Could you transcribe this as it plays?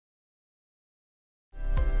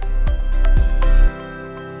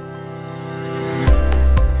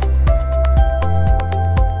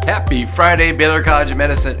Happy Friday, Baylor College of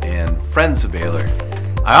Medicine and friends of Baylor.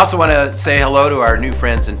 I also want to say hello to our new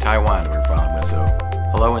friends in Taiwan we're following with, so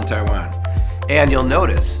hello in Taiwan. And you'll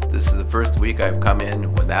notice this is the first week I've come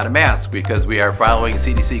in without a mask because we are following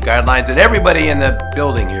CDC guidelines and everybody in the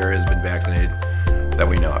building here has been vaccinated that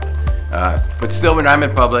we know of. But still, when I'm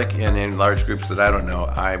in public and in large groups that I don't know,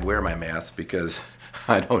 I wear my mask because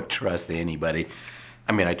I don't trust anybody.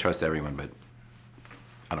 I mean, I trust everyone, but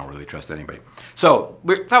I don't really trust anybody. So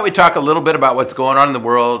we thought we'd talk a little bit about what's going on in the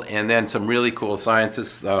world and then some really cool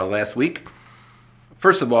sciences last week.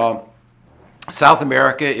 First of all, South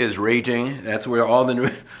America is raging. That's where all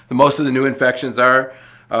most of the new infections are.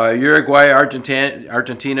 Uruguay,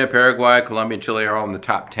 Argentina, Paraguay, Colombia, and Chile are all in the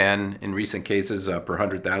top 10 in recent cases per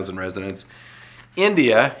 100,000 residents.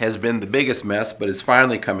 India has been the biggest mess, but is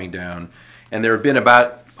finally coming down. And there have been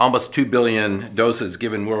about almost 2 billion doses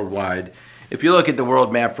given worldwide. If you look at the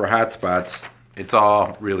world map for hotspots, it's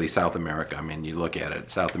all really South America. I mean, you look at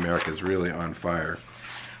it, South America is really on fire.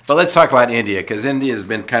 But let's talk about India, because India has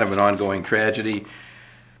been kind of an ongoing tragedy.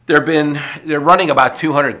 They're running about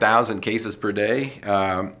 200,000 cases per day,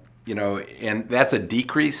 and that's a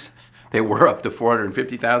decrease. They were up to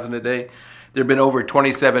 450,000 a day. There have been over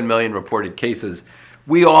 27 million reported cases.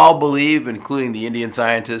 We all believe, including the Indian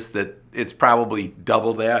scientists, that it's probably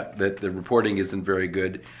double that the reporting isn't very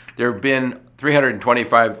good. There have been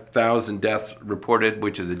 325,000 deaths reported,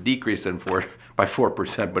 which is a decrease by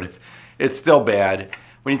 4%, but it's still bad.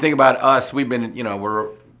 When you think about us, we're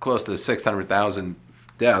close to 600,000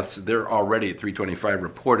 deaths. They're already at 325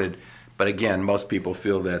 reported, but again, most people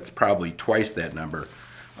feel that's probably twice that number.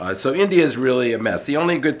 So India is really a mess. The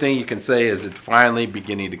only good thing you can say is it's finally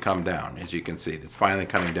beginning to come down, as you can see. It's finally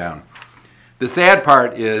coming down. The sad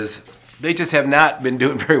part is they just have not been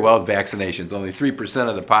doing very well with vaccinations. Only 3%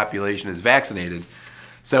 of the population is vaccinated.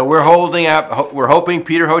 So we're hoping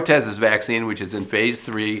Peter Hotez's vaccine, which is in phase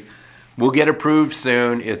 3, will get approved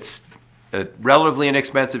soon. It's relatively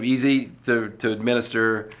inexpensive, easy to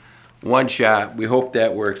administer, one shot. We hope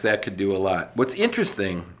that works. That could do a lot. What's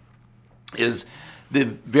interesting is the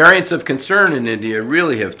variants of concern in India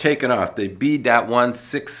really have taken off. The B.1,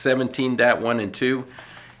 617.1, and 2.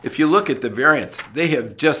 If you look at the variants, they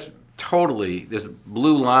have just totally, this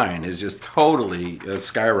blue line has just totally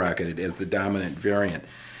skyrocketed as the dominant variant.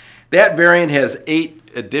 That variant has 8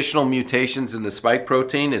 additional mutations in the spike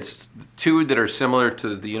protein. It's 2 that are similar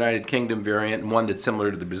to the United Kingdom variant and 1 that's similar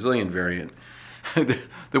to the Brazilian variant.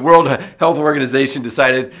 The World Health Organization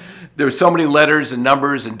decided there were so many letters and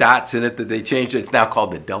numbers and dots in it that they changed it. It's now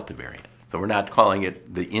called the Delta variant. So we're not calling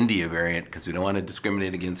it the India variant because we don't want to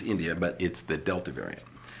discriminate against India, but it's the Delta variant.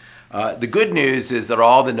 The good news is that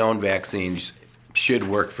all the known vaccines should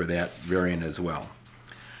work for that variant as well.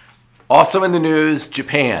 Also in the news,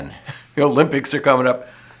 Japan. The Olympics are coming up.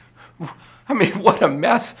 I mean, what a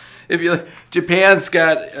mess. Japan's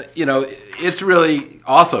got, it's really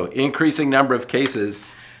also increasing number of cases.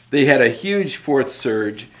 They had a huge 4th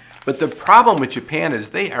surge. But the problem with Japan is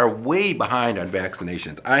they are way behind on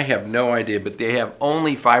vaccinations. I have no idea, but they have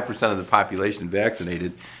only 5% of the population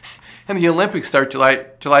vaccinated. And the Olympics start July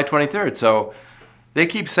 23rd. So they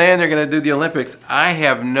keep saying they're going to do the Olympics. I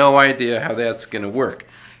have no idea how that's going to work.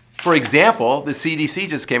 For example, the CDC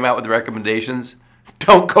just came out with recommendations.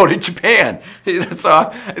 Don't go to Japan.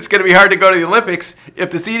 So it's going to be hard to go to the Olympics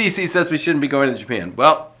if the CDC says we shouldn't be going to Japan.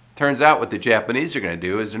 Well, turns out what the Japanese are going to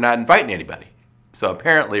do is they're not inviting anybody. So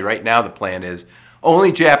apparently right now the plan is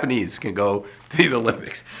only Japanese can go to the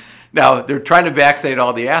Olympics. Now, they're trying to vaccinate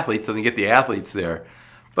all the athletes so they get the athletes there.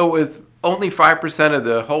 But with only 5% of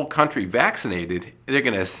the whole country vaccinated, they're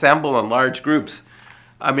going to assemble in large groups.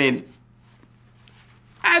 I mean,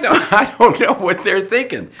 I don't know what they're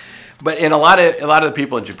thinking. But a lot of the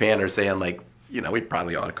people in Japan are saying, we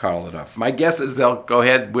probably ought to call it off. My guess is they'll go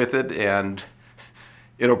ahead with it, and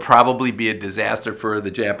it'll probably be a disaster for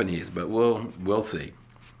the Japanese, but we'll see.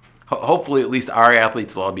 Hopefully, at least our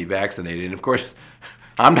athletes will all be vaccinated. And of course,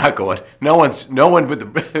 I'm not going. No one with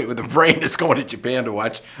the brain is going to Japan to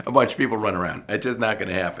watch a bunch of people run around. It's just not going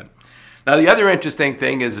to happen. Now, the other interesting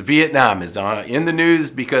thing is Vietnam is in the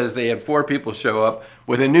news because they had 4 people show up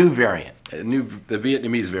with a new variant, the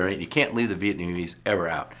Vietnamese variant. You can't leave the Vietnamese ever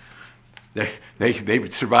out. They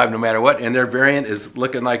survive no matter what, and their variant is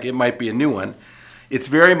looking like it might be a new one. It's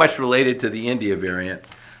very much related to the India variant.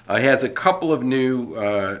 It has a couple of new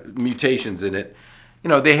mutations in it.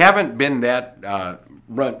 They haven't been that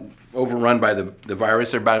overrun by the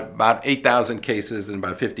virus. There are about 8,000 cases and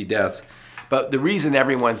about 50 deaths. But the reason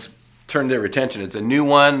everyone's turned their attention, it's a new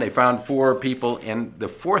one. They found 4 people, and the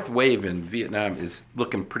 4th wave in Vietnam is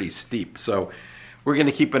looking pretty steep. So we're going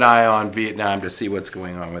to keep an eye on Vietnam to see what's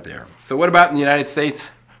going on with there. So what about in the United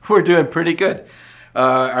States? We're doing pretty good.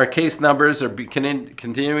 Our case numbers are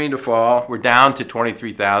continuing to fall. We're down to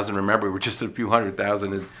 23,000. Remember, we were just a few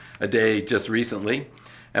 100,000 a day just recently.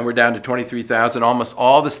 And we're down to 23,000. Almost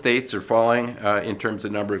all the states are falling in terms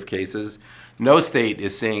of number of cases. No state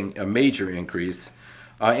is seeing a major increase.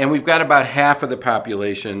 And we've got about half of the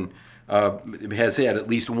population has had at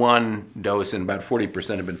least one dose, and about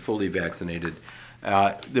 40% have been fully vaccinated.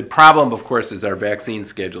 The problem, of course, is our vaccine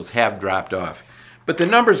schedules have dropped off. But the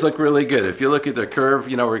numbers look really good. If you look at the curve,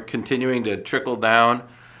 we're continuing to trickle down.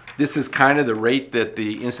 This is kind of the rate that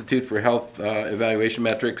the Institute for Health Evaluation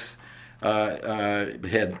Metrics had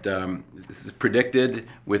predicted,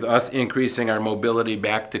 with us increasing our mobility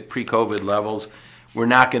back to pre-COVID levels. We're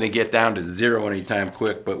not going to get down to zero anytime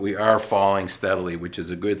quick, but we are falling steadily, which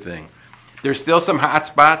is a good thing. There's still some hot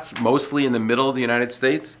spots, mostly in the middle of the United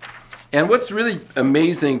States. And what's really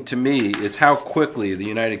amazing to me is how quickly the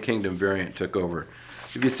United Kingdom variant took over.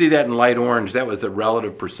 If you see that in light orange, that was the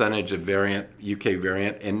relative percentage of variant, UK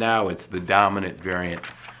variant, and now it's the dominant variant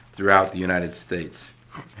throughout the United States.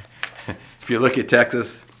 If you look at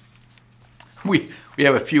Texas, we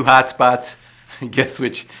have a few hot spots. Guess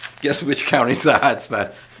which county's the hot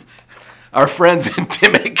spot? Our friends in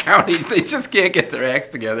Dimmitt County, they just can't get their acts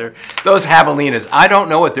together. Those javelinas, I don't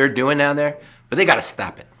know what they're doing down there, but they got to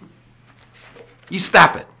stop it. You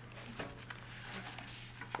stop it.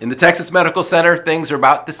 In the Texas Medical Center, things are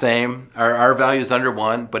about the same. Our R value is under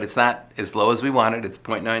 1, but it's not as low as we wanted. It's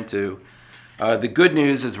 0.92. The good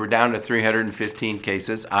news is we're down to 315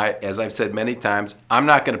 cases. As I've said many times, I'm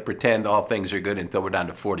not going to pretend all things are good until we're down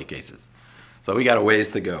to 40 cases. So we got a ways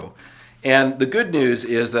to go. And the good news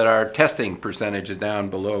is that our testing percentage is down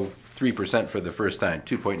below 3% for the first time,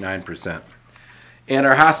 2.9%. And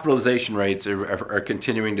our hospitalization rates are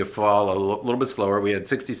continuing to fall a little bit slower. We had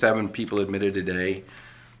 67 people admitted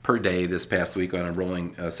per day this past week on a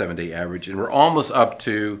rolling 7-day average. And we're almost up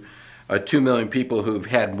to 2 million people who've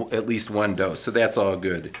had at least one dose. So that's all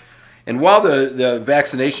good. And while the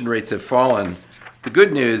vaccination rates have fallen, the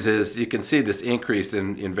good news is you can see this increase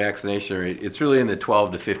in vaccination rate. It's really in the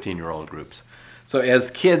 12 to 15-year-old groups. So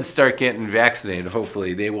as kids start getting vaccinated,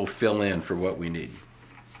 hopefully they will fill in for what we need.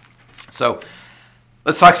 So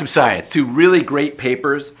let's talk some science. 2 really great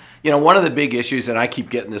papers. One of the big issues, and I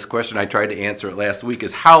keep getting this question, I tried to answer it last week,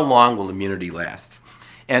 is how long will immunity last?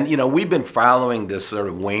 And, we've been following this sort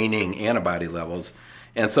of waning antibody levels,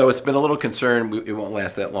 and so it's been a little concern it won't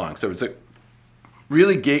last that long. So it's a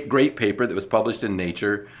really great paper that was published in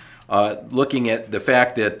Nature looking at the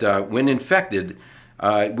fact that when infected,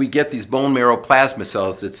 we get these bone marrow plasma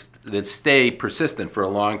cells that stay persistent for a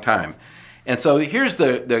long time. And so here's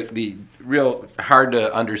the real hard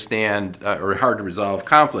to understand or hard to resolve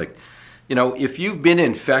conflict. If you've been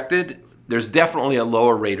infected, there's definitely a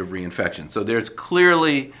lower rate of reinfection. So there's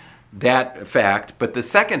clearly that fact. But the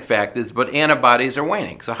second fact is, but antibodies are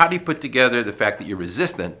waning. So how do you put together the fact that you're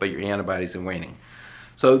resistant, but your antibodies are waning?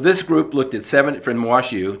 So this group looked at from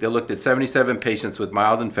WashU. They looked at 77 patients with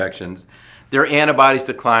mild infections. Their antibodies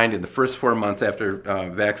declined in the first 4 months after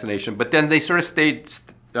vaccination, but then they sort of stayed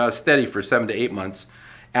steady for 7 to 8 months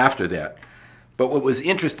after that. But what was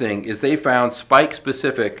interesting is they found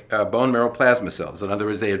spike-specific bone marrow plasma cells. In other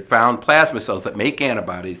words, they had found plasma cells that make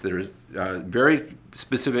antibodies that are very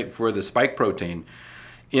specific for the spike protein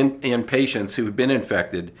in patients who have been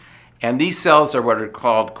infected. And these cells are what are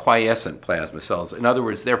called quiescent plasma cells. In other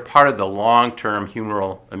words, they're part of the long-term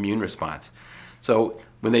humoral immune response. So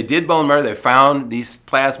when they did bone marrow, they found these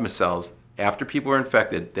plasma cells after people were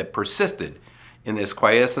infected that persisted in this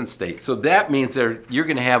quiescent state. So that means you're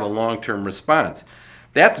going to have a long-term response.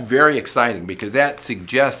 That's very exciting because that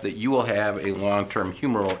suggests that you will have a long-term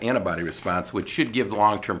humoral antibody response, which should give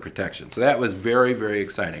long-term protection. So that was very, very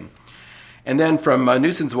exciting. And then from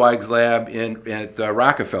Nussenzweig's lab at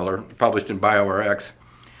Rockefeller, published in BioRx,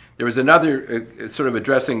 there was another sort of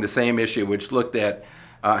addressing the same issue, which looked at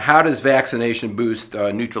how does vaccination boost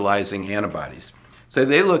neutralizing antibodies. So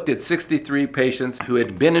they looked at 63 patients who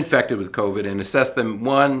had been infected with COVID and assessed them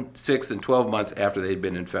 1, 6, and 12 months after they had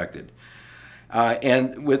been infected.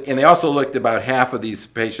 And they also looked at about half of these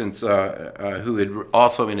patients who had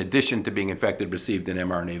also, in addition to being infected, received an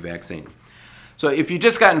mRNA vaccine. So if you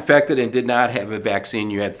just got infected and did not have a vaccine,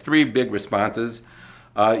 you had 3 big responses.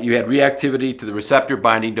 You had reactivity to the receptor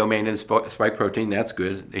binding domain in spike protein, that's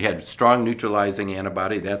good. They had strong neutralizing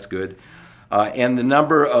antibody, that's good. And the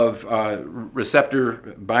number of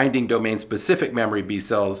receptor binding domain specific memory B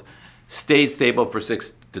cells stayed stable for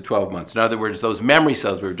 6 to 12 months. In other words, those memory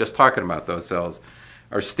cells, we were just talking about those cells,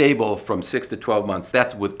 are stable from 6 to 12 months.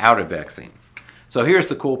 That's without a vaccine. So here's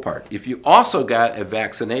the cool part. If you also got a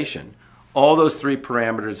vaccination, all those three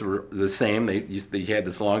parameters were the same. They had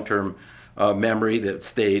this long-term memory that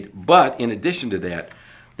stayed. But in addition to that,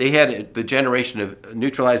 they had the generation of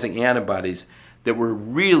neutralizing antibodies that were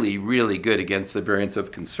really, really good against the variants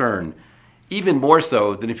of concern, even more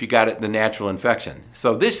so than if you got it in the natural infection.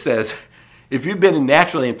 So this says if you've been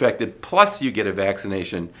naturally infected plus you get a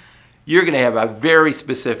vaccination, you're going to have a very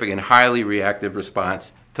specific and highly reactive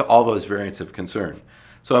response to all those variants of concern.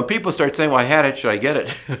 So when people start saying, well, I had it, should I get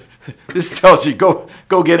it? This tells you go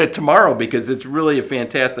get it tomorrow, because it's really a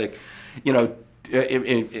fantastic,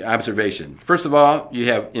 observation. First of all, you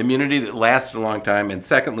have immunity that lasts a long time. And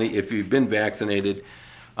secondly, if you've been vaccinated,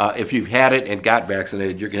 if you've had it and got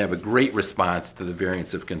vaccinated, you're going to have a great response to the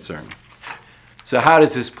variants of concern. So how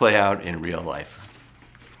does this play out in real life?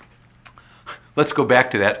 Let's go back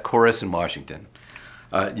to that chorus in Washington.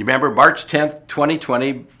 You remember March 10th,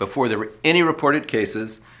 2020, before there were any reported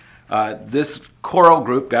cases, this choral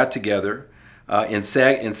group got together in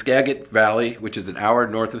Skagit Valley, which is an hour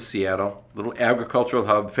north of Seattle, little agricultural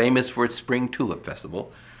hub famous for its spring tulip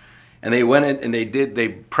festival. And they went in and they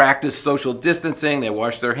practiced social distancing, they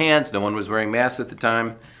washed their hands, no one was wearing masks at the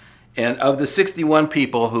time. And of the 61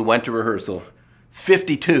 people who went to rehearsal,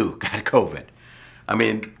 52 got COVID. I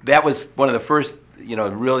mean, that was one of the first,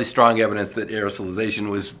 really strong evidence that aerosolization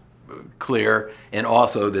was clear, and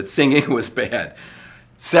also that singing was bad.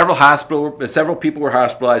 Several people were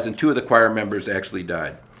hospitalized, and 2 of the choir members actually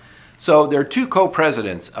died. So there are 2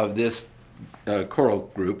 co-presidents of this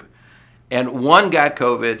choral group, and one got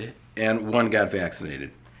COVID and one got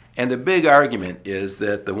vaccinated. And the big argument is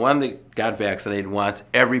that the one that got vaccinated wants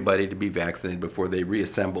everybody to be vaccinated before they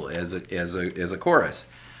reassemble as a chorus.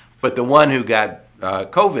 But the one who got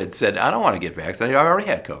COVID said, I don't want to get vaccinated, I already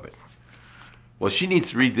had COVID. Well, she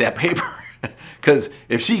needs to read that paper, because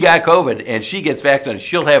if she got COVID and she gets vaccinated,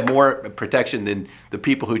 she'll have more protection than the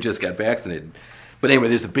people who just got vaccinated. But anyway,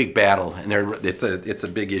 there's a big battle, and it's a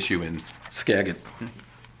big issue in Skagit,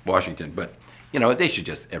 Washington. But they should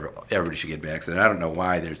everybody should get vaccinated. I don't know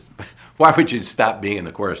why would you stop being in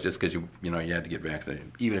the chorus just because you had to get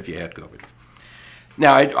vaccinated, even if you had COVID.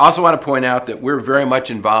 Now, I also want to point out that we're very much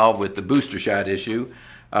involved with the booster shot issue.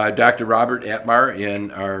 Dr. Robert Atmar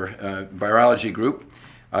in our virology group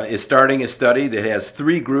is starting a study that has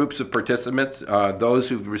 3 groups of participants, those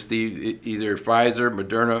who've received either Pfizer,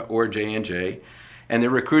 Moderna, or J&J, and they're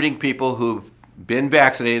recruiting people who've been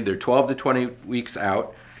vaccinated. They're 12 to 20 weeks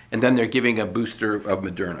out, and then they're giving a booster of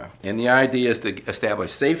Moderna. And the idea is to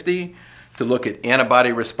establish safety, to look at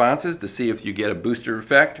antibody responses to see if you get a booster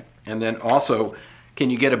effect, and then also, can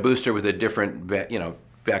you get a booster with a different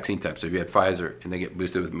vaccine type? So if you had Pfizer and they get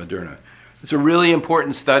boosted with Moderna. It's a really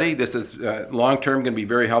important study. This is long-term going to be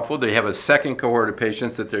very helpful. They have a second cohort of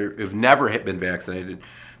patients that have never been vaccinated.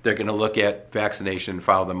 They're going to look at vaccination and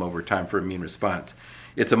follow them over time for immune response.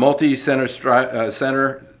 It's a multi-center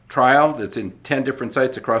center trial that's in 10 different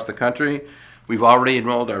sites across the country. We've already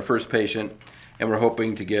enrolled our first patient, and we're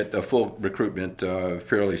hoping to get a full recruitment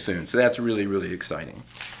fairly soon. So that's really, really exciting.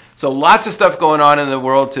 So lots of stuff going on in the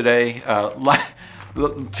world today.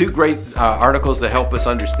 2 great articles that help us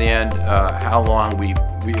understand how long we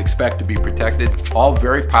expect to be protected. All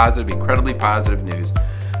very positive, incredibly positive news.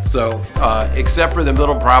 So except for the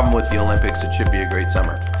little problem with the Olympics, it should be a great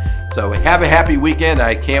summer. So have a happy weekend.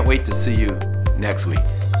 I can't wait to see you next week.